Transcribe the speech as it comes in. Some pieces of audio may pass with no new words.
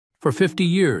For 50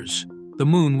 years, the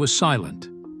moon was silent,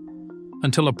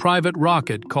 until a private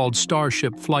rocket called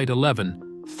Starship Flight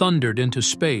 11 thundered into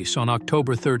space on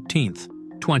October 13,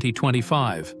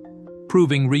 2025,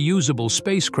 proving reusable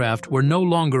spacecraft were no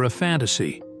longer a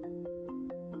fantasy.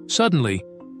 Suddenly,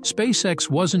 SpaceX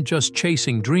wasn't just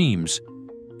chasing dreams,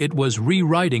 it was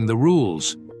rewriting the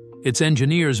rules, its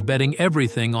engineers betting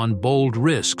everything on bold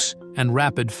risks and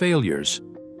rapid failures.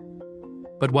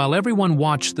 But while everyone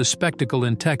watched the spectacle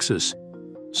in Texas,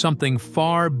 something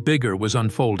far bigger was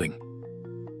unfolding.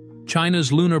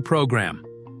 China's lunar program,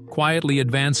 quietly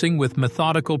advancing with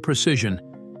methodical precision,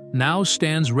 now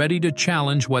stands ready to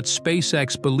challenge what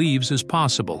SpaceX believes is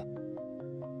possible.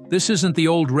 This isn't the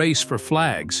old race for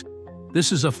flags.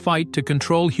 This is a fight to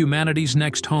control humanity's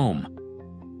next home.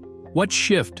 What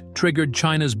shift triggered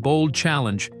China's bold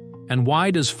challenge, and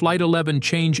why does Flight 11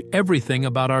 change everything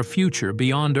about our future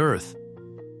beyond Earth?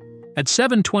 At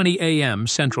 7:20 a.m.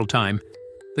 Central Time,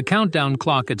 the countdown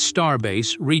clock at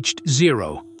Starbase reached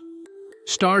 0.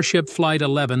 Starship Flight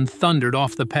 11 thundered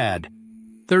off the pad,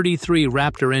 33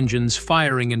 Raptor engines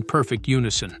firing in perfect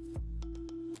unison.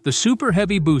 The Super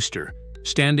Heavy booster,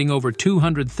 standing over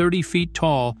 230 feet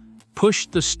tall,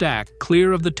 pushed the stack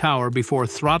clear of the tower before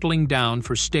throttling down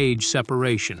for stage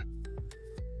separation.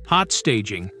 Hot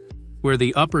staging, where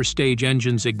the upper stage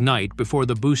engines ignite before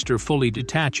the booster fully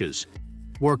detaches,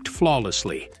 worked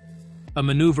flawlessly, a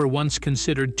maneuver once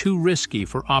considered too risky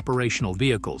for operational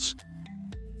vehicles.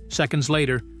 Seconds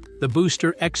later, the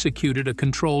booster executed a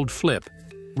controlled flip,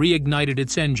 reignited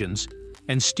its engines,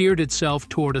 and steered itself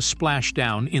toward a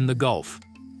splashdown in the Gulf.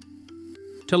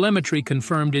 Telemetry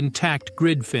confirmed intact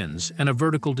grid fins and a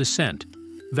vertical descent,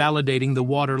 validating the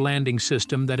water landing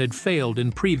system that had failed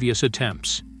in previous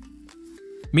attempts.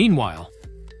 Meanwhile,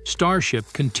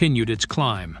 Starship continued its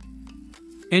climb.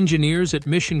 Engineers at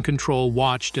Mission Control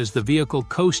watched as the vehicle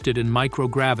coasted in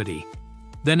microgravity,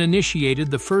 then initiated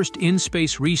the first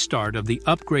in-space restart of the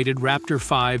upgraded Raptor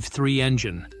 5.3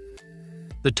 engine.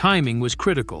 The timing was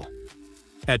critical.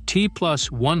 At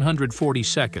T+140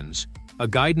 seconds, a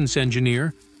guidance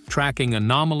engineer, tracking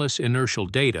anomalous inertial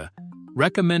data,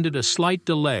 recommended a slight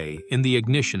delay in the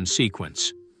ignition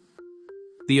sequence.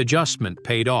 The adjustment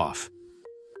paid off.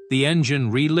 The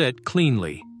engine relit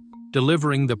cleanly,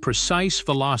 delivering the precise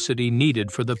velocity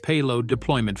needed for the payload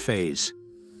deployment phase.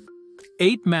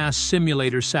 8 mass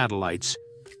simulator satellites,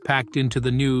 packed into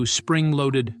the new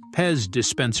spring-loaded PEZ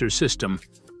dispenser system,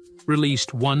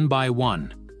 released one by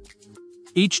one.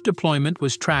 Each deployment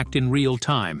was tracked in real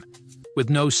time, with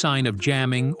no sign of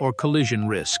jamming or collision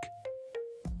risk.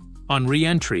 On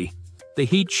re-entry, the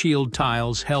heat shield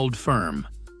tiles held firm.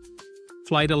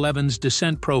 Flight 11's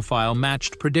descent profile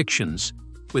matched predictions,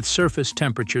 with surface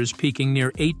temperatures peaking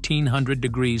near 1800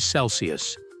 degrees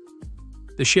Celsius.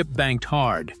 The ship banked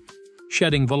hard,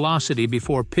 shedding velocity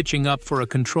before pitching up for a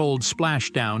controlled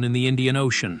splashdown in the Indian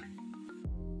Ocean.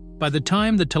 By the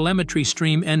time the telemetry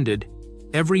stream ended,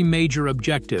 every major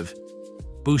objective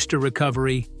 – booster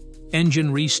recovery,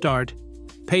 engine restart,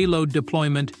 payload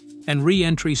deployment, and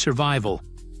re-entry survival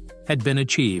 – had been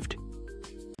achieved.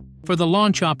 For the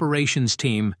launch operations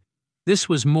team, this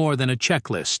was more than a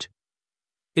checklist.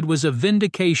 It was a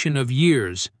vindication of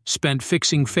years spent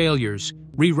fixing failures,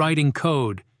 rewriting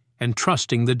code, and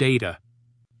trusting the data.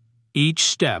 Each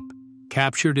step,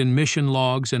 captured in mission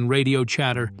logs and radio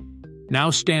chatter,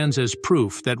 now stands as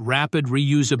proof that rapid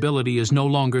reusability is no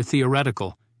longer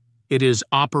theoretical. It is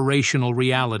operational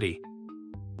reality.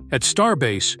 At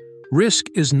Starbase, risk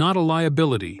is not a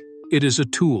liability, it is a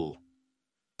tool.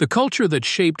 The culture that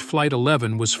shaped Flight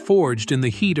 11 was forged in the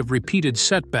heat of repeated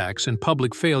setbacks and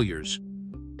public failures.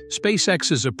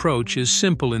 SpaceX's approach is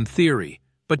simple in theory,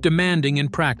 but demanding in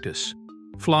practice.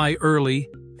 Fly early,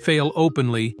 fail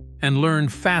openly, and learn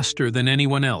faster than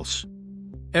anyone else.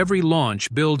 Every launch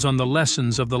builds on the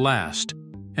lessons of the last,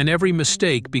 and every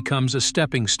mistake becomes a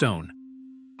stepping stone.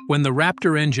 When the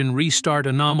Raptor engine restart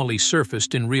anomaly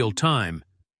surfaced in real time,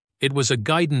 it was a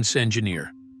guidance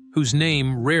engineer, whose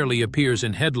name rarely appears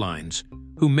in headlines,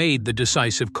 who made the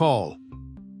decisive call.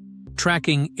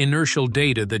 Tracking inertial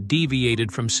data that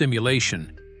deviated from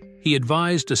simulation, he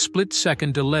advised a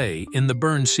split-second delay in the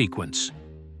burn sequence.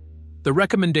 The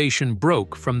recommendation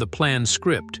broke from the planned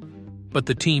script, but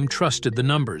the team trusted the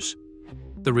numbers.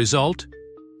 The result?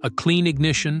 A clean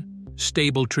ignition,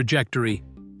 stable trajectory,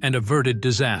 and averted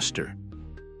disaster.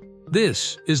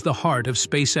 This is the heart of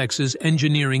SpaceX's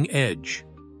engineering edge.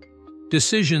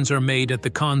 Decisions are made at the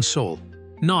console,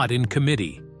 not in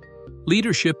committee.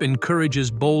 Leadership encourages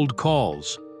bold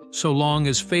calls, so long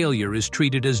as failure is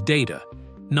treated as data,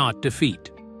 not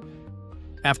defeat.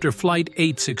 After Flight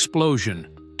 8's explosion,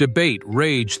 Debate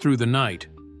raged through the night.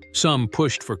 Some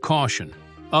pushed for caution,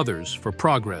 others for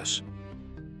progress.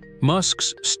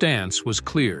 Musk's stance was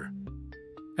clear.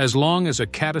 As long as a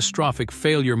catastrophic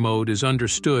failure mode is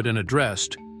understood and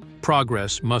addressed,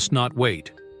 progress must not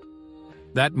wait.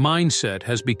 That mindset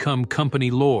has become company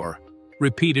lore,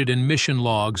 repeated in mission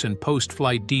logs and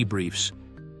post-flight debriefs.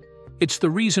 It's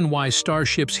the reason why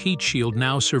Starship's heat shield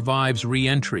now survives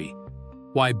re-entry,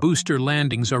 why booster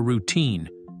landings are routine,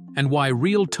 and why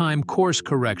real-time course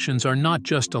corrections are not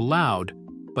just allowed,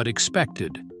 but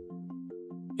expected.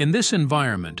 In this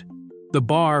environment, the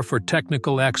bar for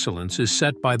technical excellence is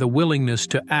set by the willingness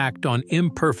to act on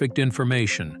imperfect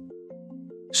information.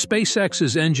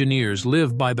 SpaceX's engineers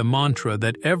live by the mantra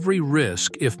that every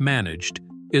risk, if managed,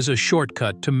 is a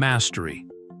shortcut to mastery.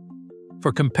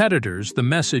 For competitors, the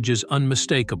message is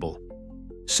unmistakable.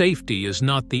 Safety is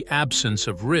not the absence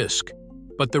of risk,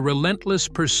 but the relentless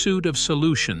pursuit of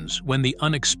solutions when the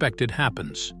unexpected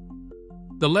happens.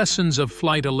 The lessons of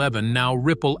Flight 11 now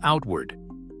ripple outward,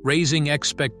 raising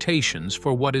expectations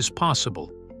for what is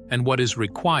possible and what is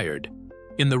required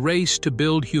in the race to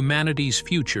build humanity's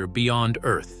future beyond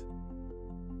Earth.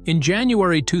 In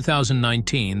January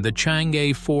 2019, the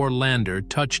Chang'e 4 lander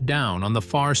touched down on the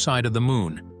far side of the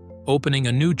Moon, opening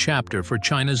a new chapter for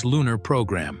China's lunar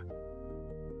program.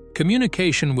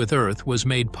 Communication with Earth was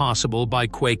made possible by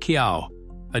Kuekiao,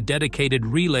 a dedicated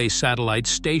relay satellite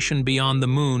stationed beyond the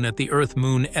Moon at the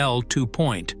Earth-Moon L2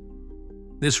 point.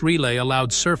 This relay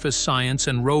allowed surface science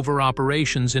and rover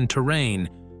operations in terrain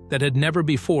that had never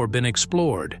before been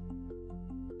explored.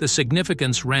 The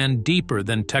significance ran deeper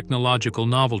than technological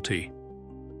novelty.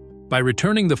 By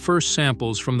returning the first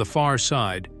samples from the far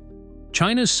side,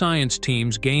 China's science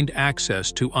teams gained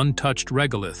access to untouched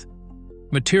regolith,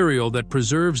 material that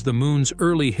preserves the Moon's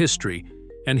early history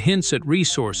and hints at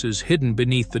resources hidden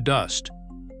beneath the dust.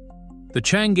 The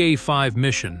Chang'e 5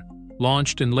 mission,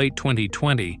 launched in late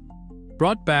 2020,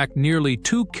 brought back nearly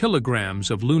 2 kilograms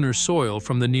of lunar soil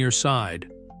from the near side.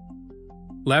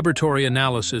 Laboratory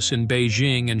analysis in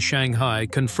Beijing and Shanghai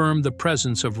confirmed the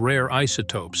presence of rare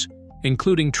isotopes,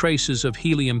 including traces of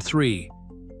helium-3,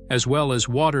 as well as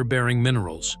water-bearing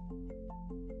minerals.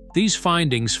 These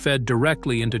findings fed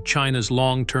directly into China's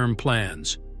long-term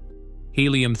plans: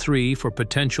 helium-3 for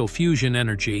potential fusion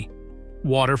energy,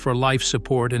 water for life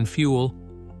support and fuel,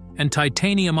 and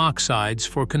titanium oxides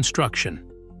for construction.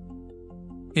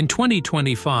 In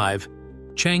 2025,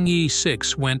 Chang'e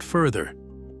 6 went further,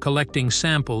 collecting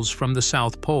samples from the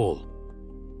South Pole,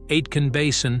 Aitken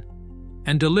Basin,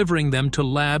 and delivering them to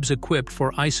labs equipped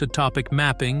for isotopic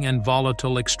mapping and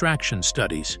volatile extraction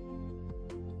studies.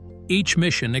 Each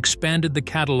mission expanded the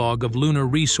catalog of lunar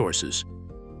resources,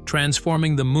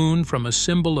 transforming the Moon from a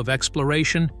symbol of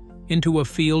exploration into a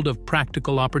field of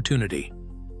practical opportunity.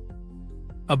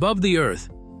 Above the Earth,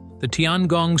 the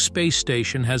Tiangong space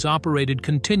station has operated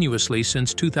continuously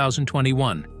since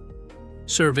 2021,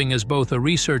 serving as both a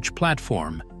research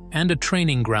platform and a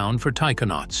training ground for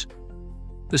taikonauts.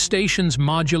 The station's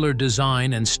modular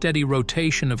design and steady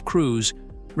rotation of crews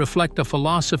reflect a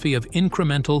philosophy of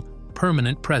incremental,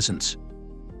 permanent presence.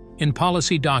 In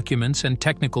policy documents and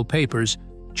technical papers,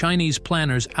 Chinese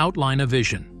planners outline a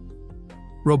vision.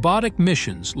 Robotic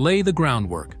missions lay the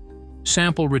groundwork,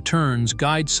 sample returns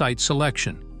guide site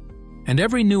selection, and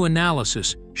every new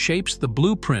analysis shapes the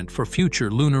blueprint for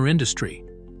future lunar industry.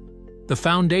 The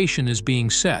foundation is being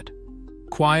set,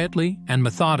 quietly and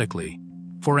methodically,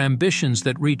 for ambitions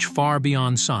that reach far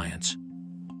beyond science.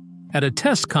 At a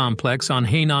test complex on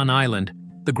Hainan Island,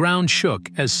 the ground shook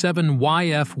as 7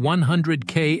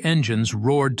 YF-100K engines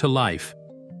roared to life.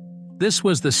 This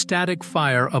was the static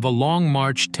fire of a Long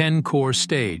March 10-core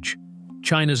stage,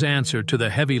 China's answer to the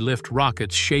heavy-lift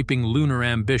rockets shaping lunar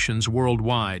ambitions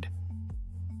worldwide.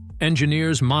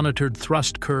 Engineers monitored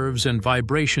thrust curves and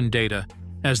vibration data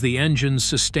as the engines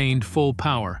sustained full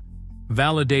power,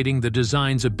 validating the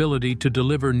design's ability to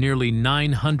deliver nearly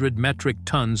 900 metric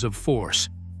tons of force.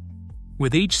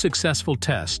 With each successful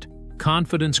test,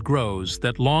 confidence grows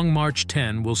that Long March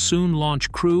 10 will soon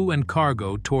launch crew and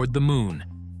cargo toward the Moon,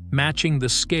 matching the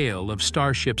scale of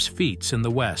Starship's feats in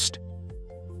the West.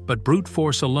 But brute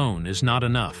force alone is not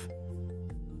enough.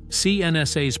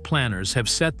 CNSA's planners have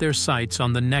set their sights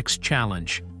on the next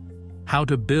challenge: how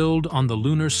to build on the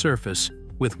lunar surface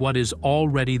with what is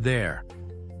already there.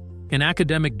 In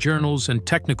academic journals and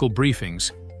technical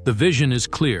briefings, the vision is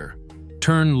clear: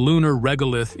 turn lunar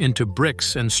regolith into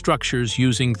bricks and structures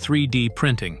using 3D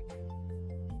printing.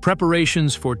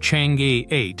 Preparations for Chang'e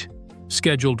 8,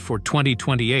 scheduled for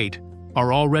 2028,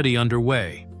 are already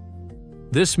underway.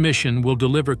 This mission will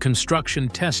deliver construction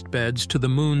test beds to the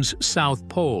Moon's south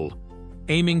pole,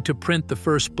 aiming to print the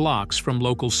first blocks from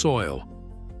local soil.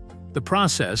 The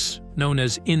process, known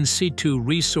as in situ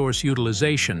resource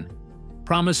utilization,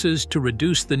 promises to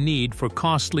reduce the need for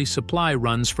costly supply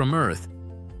runs from Earth,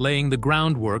 laying the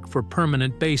groundwork for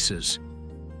permanent bases.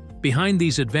 Behind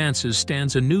these advances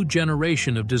stands a new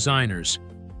generation of designers,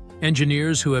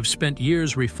 engineers who have spent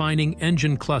years refining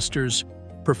engine clusters,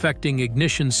 perfecting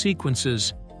ignition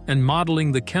sequences, and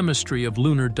modeling the chemistry of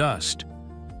lunar dust.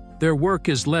 Their work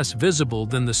is less visible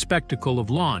than the spectacle of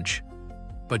launch,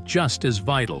 but just as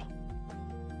vital.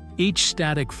 Each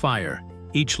static fire,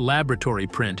 each laboratory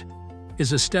print,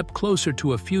 is a step closer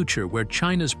to a future where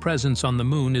China's presence on the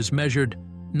moon is measured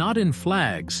not in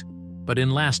flags, but in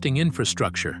lasting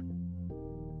infrastructure.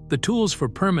 The tools for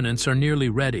permanence are nearly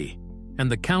ready, and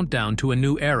the countdown to a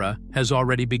new era has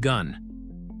already begun.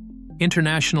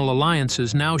 International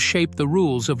alliances now shape the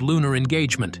rules of lunar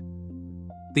engagement.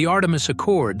 The Artemis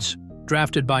Accords,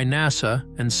 drafted by NASA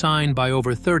and signed by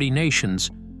over 30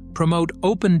 nations, promote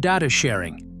open data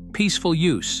sharing, peaceful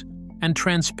use, and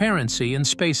transparency in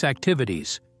space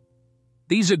activities.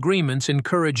 These agreements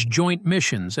encourage joint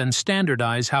missions and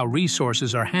standardize how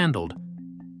resources are handled,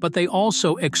 but they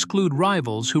also exclude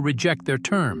rivals who reject their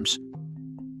terms.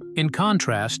 In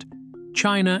contrast,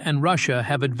 China and Russia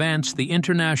have advanced the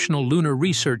International Lunar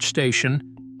Research Station,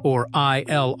 or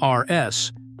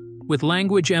ILRS, with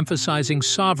language emphasizing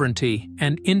sovereignty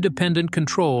and independent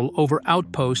control over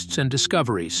outposts and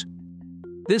discoveries.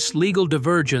 This legal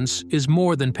divergence is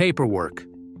more than paperwork.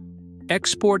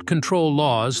 Export control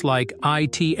laws like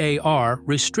ITAR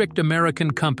restrict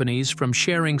American companies from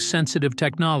sharing sensitive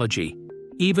technology,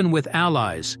 even with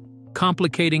allies,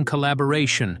 complicating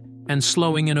collaboration and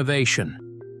slowing innovation.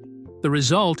 The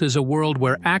result is a world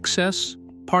where access,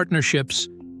 partnerships,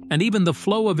 and even the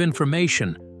flow of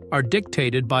information are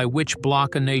dictated by which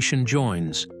bloc a nation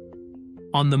joins.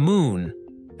 On the Moon,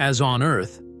 as on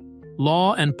Earth,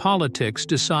 law and politics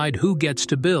decide who gets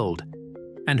to build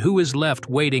and who is left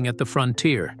waiting at the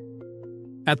frontier.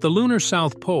 At the lunar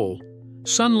South Pole,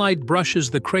 sunlight brushes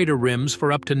the crater rims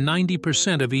for up to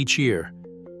 90% of each year,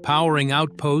 powering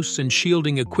outposts and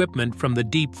shielding equipment from the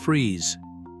deep freeze.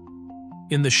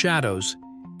 In the shadows,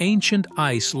 ancient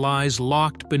ice lies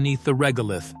locked beneath the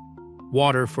regolith,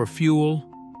 water for fuel,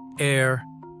 air,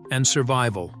 and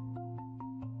survival.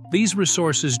 These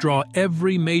resources draw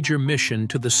every major mission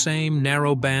to the same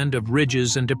narrow band of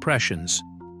ridges and depressions.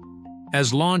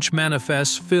 As launch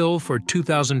manifests fill for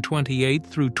 2028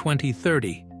 through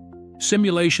 2030,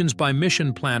 simulations by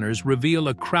mission planners reveal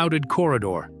a crowded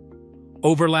corridor,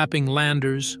 overlapping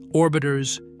landers,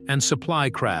 orbiters, and supply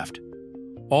craft,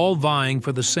 all vying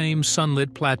for the same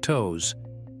sunlit plateaus.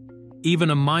 Even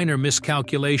a minor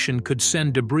miscalculation could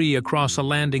send debris across a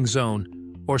landing zone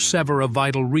or sever a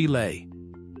vital relay.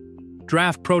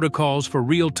 Draft protocols for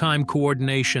real-time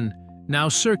coordination now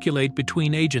circulate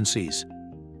between agencies,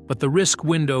 but the risk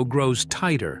window grows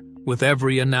tighter with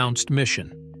every announced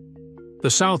mission. The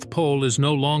South Pole is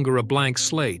no longer a blank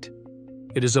slate.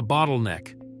 It is a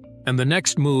bottleneck, and the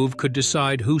next move could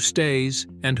decide who stays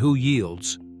and who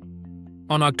yields.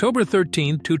 On October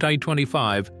 13,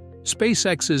 2025,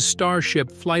 SpaceX's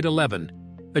Starship Flight 11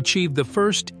 achieved the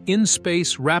first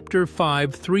in-space Raptor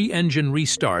 5 3-engine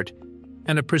restart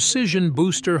and a precision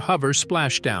booster hover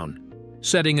splashdown,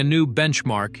 setting a new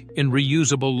benchmark in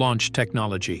reusable launch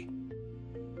technology.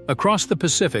 Across the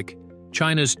Pacific,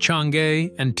 China's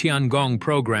Chang'e and Tiangong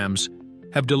programs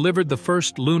have delivered the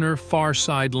first lunar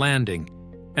far-side landing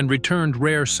and returned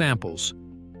rare samples,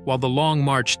 while the Long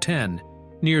March 10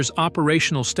 nears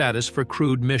operational status for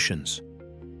crewed missions.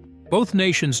 Both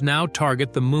nations now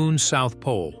target the Moon's South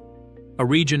Pole, a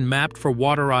region mapped for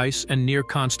water ice and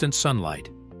near-constant sunlight.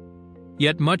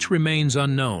 Yet much remains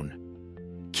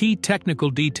unknown. Key technical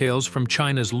details from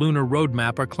China's lunar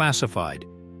roadmap are classified,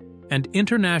 and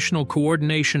international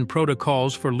coordination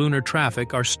protocols for lunar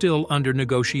traffic are still under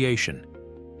negotiation.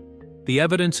 The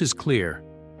evidence is clear.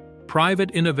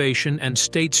 Private innovation and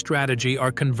state strategy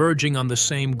are converging on the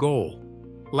same goal: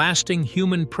 lasting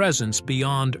human presence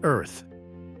beyond Earth.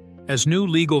 As new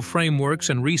legal frameworks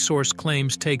and resource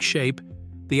claims take shape,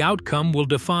 the outcome will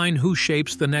define who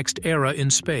shapes the next era in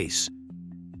space.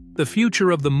 The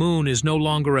future of the Moon is no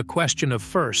longer a question of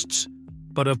firsts,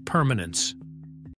 but of permanence.